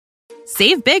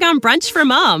Save big on brunch for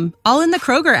mom, all in the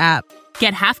Kroger app.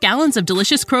 Get half gallons of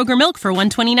delicious Kroger milk for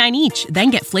 $1.29 each.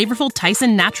 Then get flavorful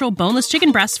Tyson natural boneless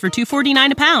chicken breasts for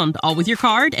 $2.49 a pound, all with your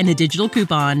card and a digital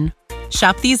coupon.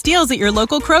 Shop these deals at your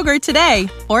local Kroger today,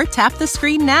 or tap the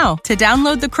screen now to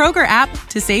download the Kroger app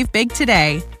to save big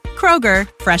today. Kroger,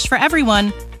 fresh for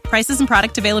everyone. Prices and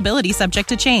product availability subject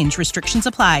to change. Restrictions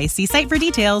apply. See site for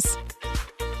details.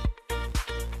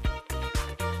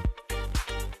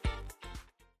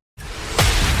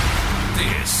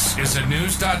 This is a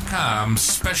News.com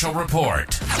special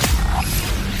report.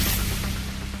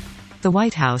 The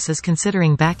White House is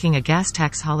considering backing a gas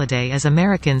tax holiday as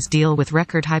Americans deal with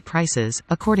record-high prices,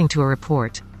 according to a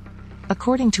report.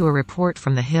 According to a report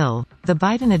from The Hill, the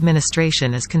Biden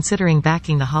administration is considering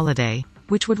backing the holiday,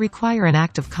 which would require an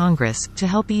act of Congress, to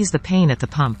help ease the pain at the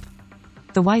pump.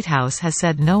 The White House has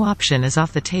said no option is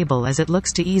off the table as it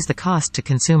looks to ease the cost to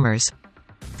consumers.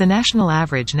 The national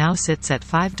average now sits at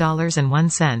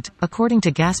 $5.01, according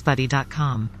to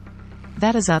GasBuddy.com.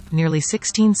 That is up nearly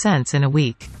 16 cents in a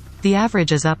week. The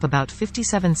average is up about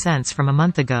 57 cents from a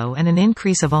month ago and an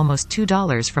increase of almost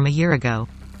 $2 from a year ago.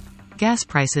 Gas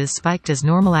prices spiked as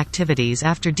normal activities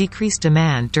after decreased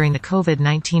demand during the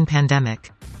COVID-19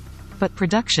 pandemic. But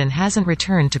production hasn't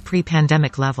returned to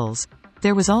pre-pandemic levels.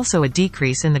 There was also a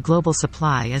decrease in the global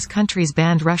supply as countries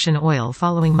banned Russian oil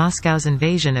following Moscow's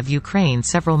invasion of Ukraine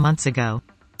several months ago.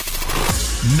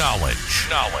 Knowledge.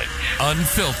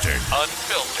 Unfiltered.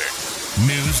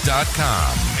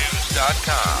 News.com.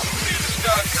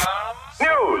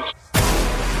 News.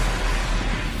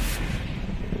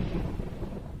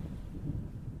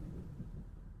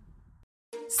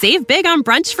 Save big on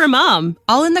brunch for mom,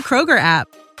 all in the Kroger app.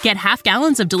 Get half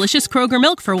gallons of delicious Kroger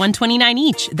milk for $1.29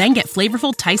 each. Then get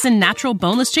flavorful Tyson natural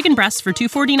boneless chicken breasts for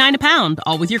 $2.49 a pound,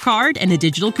 all with your card and a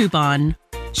digital coupon.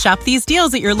 Shop these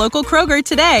deals at your local Kroger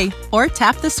today, or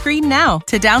tap the screen now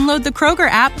to download the Kroger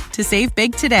app to save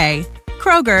big today.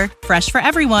 Kroger, fresh for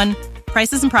everyone.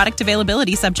 Prices and product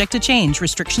availability subject to change.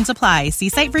 Restrictions apply. See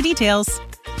site for details.